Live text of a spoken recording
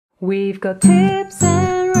We've got tips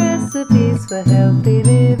and recipes for healthy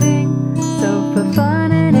living. So for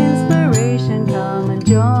fun and inspiration, come and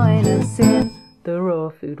join us in the raw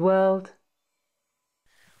food world.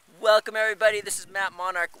 Welcome everybody, this is Matt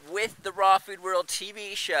Monarch with the Raw Food World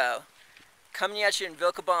TV show, coming at you in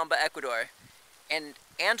Vilcabamba, Ecuador. And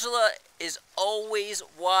Angela is always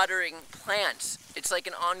watering plants. It's like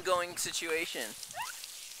an ongoing situation.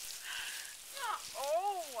 Not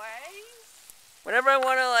always. Whenever I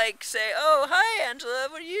want to say, oh, hi Angela,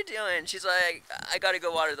 what are you doing? She's like, I gotta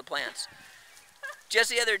go water the plants. Just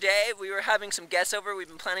the other day, we were having some guests over. We've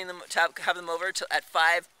been planning to have them over at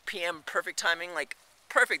 5 p.m. perfect timing,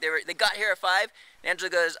 perfect. They got here at 5, and Angela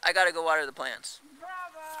goes, I gotta go water the plants.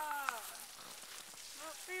 Brava!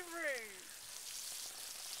 Not be rude.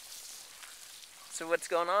 So what's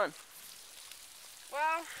going on?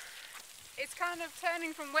 Well, it's kind of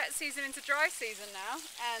turning from wet season into dry season now,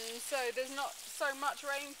 and so there's not so much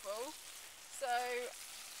rainfall. So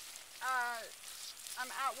I'm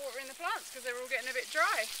out watering the plants because they're all getting a bit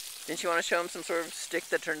dry. Didn't you want to show them some sort of stick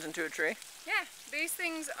that turns into a tree? Yeah, these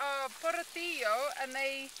things are portillo, and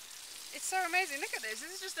it's so amazing. Look at this.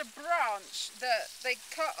 This is just a branch that they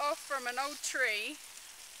cut off from an old tree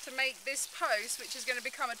to make this post, which is going to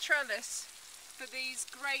become a trellis for these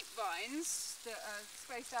grapevines that are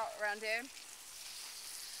spaced out around here.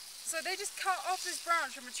 So they just cut off this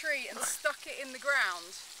branch from a tree and stuck it in the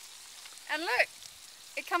ground. And look,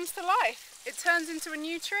 it comes to life. It turns into a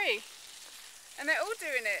new tree. And they're all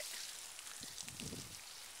doing it.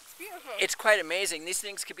 It's beautiful. It's quite amazing. These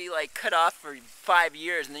things could be cut off for 5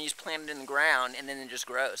 years and then you just plant it in the ground and then it just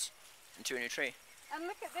grows into a new tree. And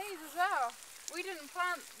look at these as well. We didn't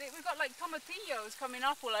plant, we've got tomatillos coming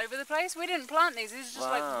up all over the place. We didn't plant these. These are just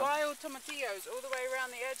wild tomatillos all the way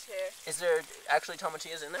around the edge here. Is there actually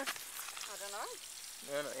tomatillos in there? I don't know.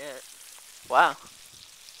 No, not yet. Wow.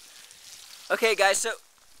 Okay guys, so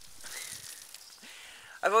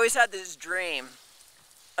I've always had this dream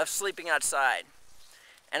of sleeping outside,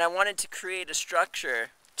 and I wanted to create a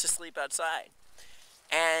structure to sleep outside.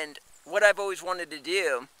 And what I've always wanted to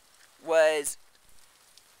do was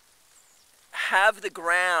have the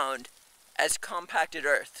ground as compacted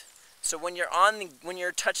earth. So when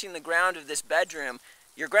you're touching the ground of this bedroom,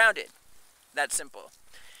 you're grounded. That's simple.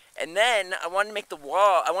 And then I wanted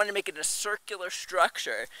to make it a circular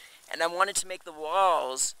structure, and I wanted to make the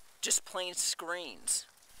walls just plain screens.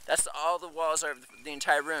 That's all the walls are of the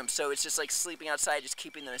entire room. So it's just like sleeping outside, just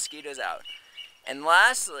keeping the mosquitoes out. And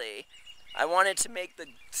lastly, I wanted to make the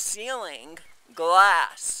ceiling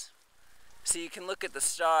glass, so you can look at the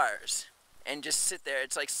stars and just sit there.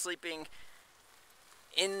 It's like sleeping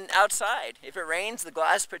outside. If it rains, the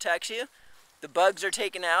glass protects you. The bugs are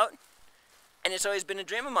taken out. And it's always been a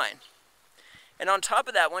dream of mine. And on top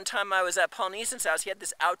of that, one time I was at Paul Neeson's house. He had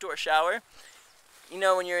this outdoor shower. You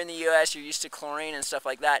know, when you're in the U.S., you're used to chlorine and stuff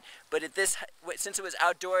like that. But since it was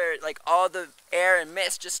outdoor, all the air and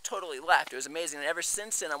mist just totally left. It was amazing. And ever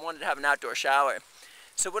since then, I wanted to have an outdoor shower.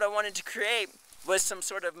 So what I wanted to create was some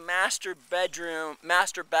sort of master bathroom,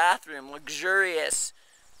 luxurious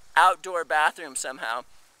outdoor bathroom somehow.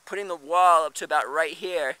 Putting the wall up to about right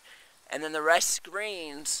here. And then the rest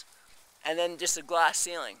screens. And then just a glass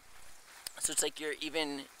ceiling. So it's like you're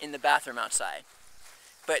even in the bathroom outside.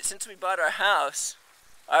 But since we bought our house,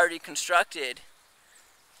 already constructed,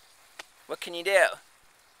 what can you do?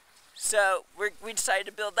 So we decided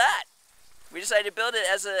to build that. We decided to build it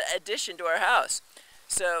as an addition to our house.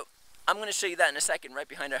 So I'm going to show you that in a second, right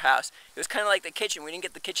behind our house. It was kind of like the kitchen. We didn't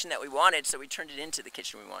get the kitchen that we wanted, so we turned it into the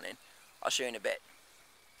kitchen we wanted. I'll show you in a bit.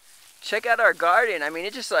 Check out our garden. I mean,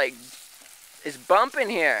 it just is bumping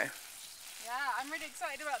here. Yeah, I'm really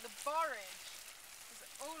excited about the borage.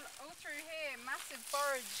 All through here, massive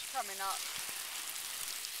borage coming up.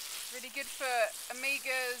 Really good for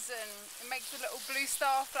amigas, and it makes the little blue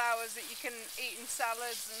star flowers that you can eat in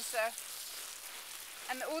salads and stuff.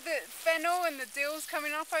 And all the fennel and the dill's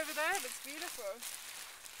coming up over there. Looks beautiful.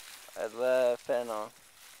 I love fennel.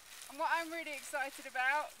 And what I'm really excited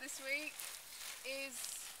about this week is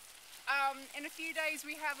in a few days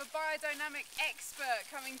we have a biodynamic expert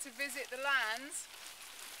coming to visit the lands.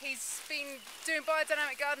 He's been doing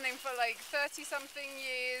biodynamic gardening for 30-something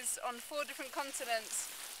years on 4 different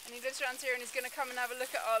continents, and he lives around here, and he's going to come and have a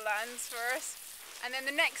look at our lands for us. And then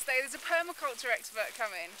the next day there's a permaculture expert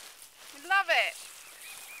coming. We love it!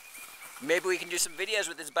 Maybe we can do some videos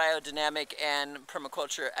with this biodynamic and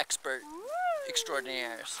permaculture expert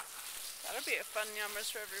extraordinaires. That'll be a fun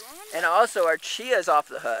yummers for everyone. And also our chia's off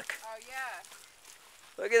the hook. Oh yeah.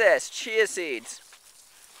 Look at this, chia seeds.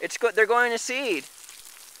 They're going to seed.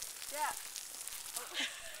 Yeah.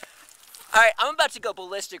 Alright, I'm about to go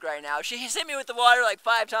ballistic right now. She hit me with the water like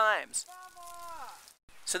 5 times.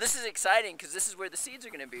 So this is exciting because this is where the seeds are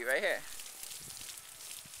going to be, right here.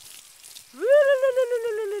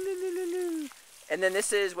 And then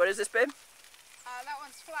this is, what is this, babe? That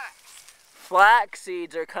one's flax. Flax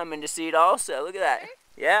seeds are coming to seed also. Look at that. Really?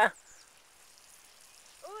 Yeah.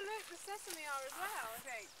 Oh, look, the sesame are as well, I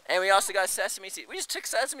think. And we also got sesame seeds. We just took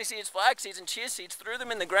sesame seeds, flax seeds, and chia seeds, threw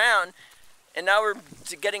them in the ground, and now we're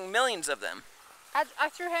getting millions of them. I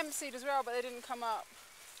threw hemp seed as well, but they didn't come up.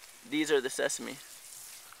 These are the sesame.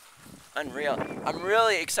 Unreal. I'm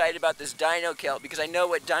really excited about this dino kale because I know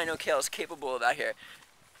what dino kale is capable of out here.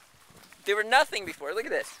 They were nothing before. Look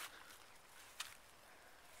at this.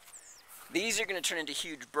 These are going to turn into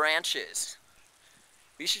huge branches.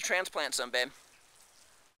 We should transplant some, babe.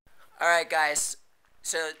 Alright guys,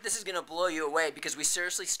 so this is going to blow you away because we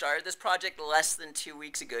seriously started this project less than 2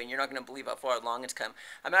 weeks ago and you're not going to believe how far along it's come.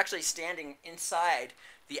 I'm actually standing inside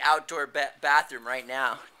the outdoor bathroom right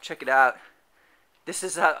now. Check it out. This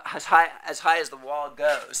is as high as the wall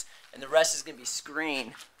goes, and the rest is going to be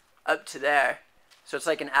screened up to there. So it's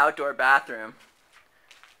like an outdoor bathroom.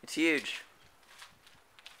 It's huge.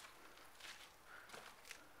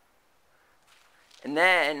 And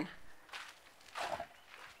then,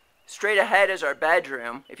 straight ahead is our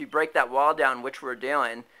bedroom, if you break that wall down, which we're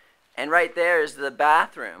doing. And right there is the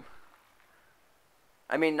bathroom.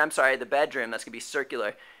 I'm sorry, the bedroom. That's going to be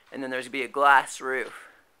circular. And then there's going to be a glass roof.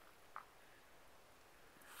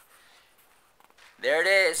 There it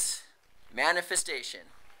is, manifestation.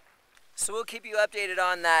 So we'll keep you updated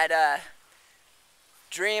on that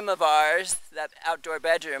dream of ours, that outdoor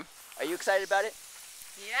bedroom. Are you excited about it?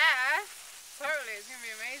 Yeah, totally. It's going to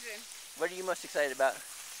be amazing. What are you most excited about?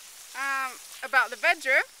 About the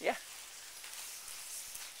bedroom? Yeah.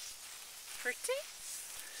 Pretty.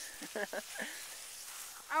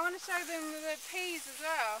 I want to show them the peas as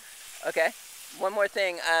well. Okay. One more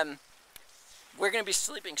thing. We're going to be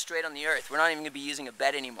sleeping straight on the earth. We're not even going to be using a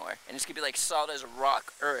bed anymore. And it's going to be like solid as a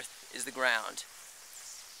rock. Earth is the ground.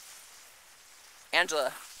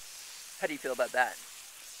 Angela, how do you feel about that?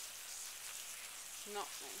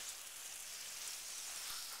 Nothing.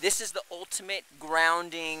 This is the ultimate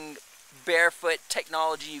grounding, barefoot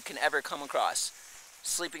technology you can ever come across.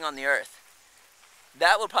 Sleeping on the earth.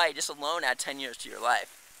 That will probably just alone add 10 years to your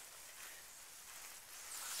life.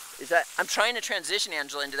 I'm trying to transition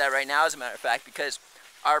Angela into that right now, as a matter of fact, because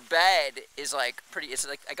our bed is like it's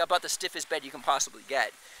like I got about the stiffest bed you can possibly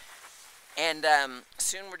get. And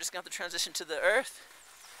soon we're just going to have to transition to the earth.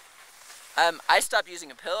 I stopped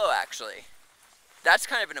using a pillow, actually. That's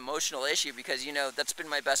kind of an emotional issue because, you know, that's been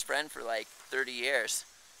my best friend for like 30 years.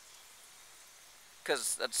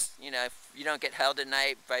 Because that's, you know, if you don't get held at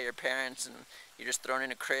night by your parents and you're just thrown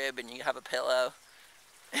in a crib and you have a pillow.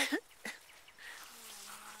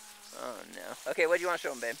 Oh no. Okay, what do you want to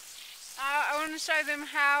show them, babe? I want to show them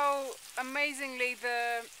how amazingly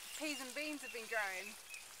the peas and beans have been growing.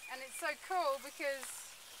 And it's so cool because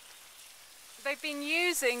they've been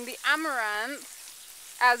using the amaranth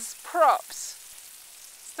as props.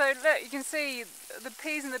 So look, you can see the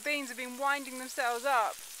peas and the beans have been winding themselves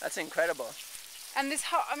up. That's incredible. And this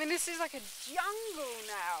is like a jungle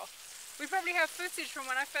now. We probably have footage from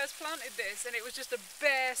when I first planted this and it was just a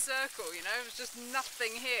bare circle, you know, it was just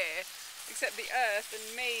nothing here except the earth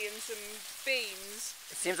and me and some beans.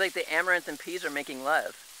 It seems like the amaranth and peas are making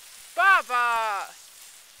love. Baba!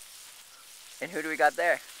 And who do we got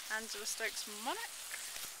there? Angela Stokes Monarch.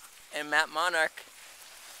 And Matt Monarch.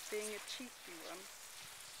 Being a cheeky one.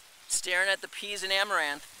 Staring at the peas and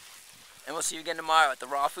amaranth. And we'll see you again tomorrow at the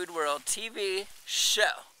Raw Food World TV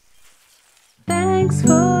show. Thanks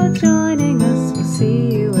for joining us. We'll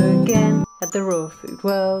see you again at the Raw Food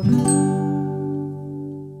World.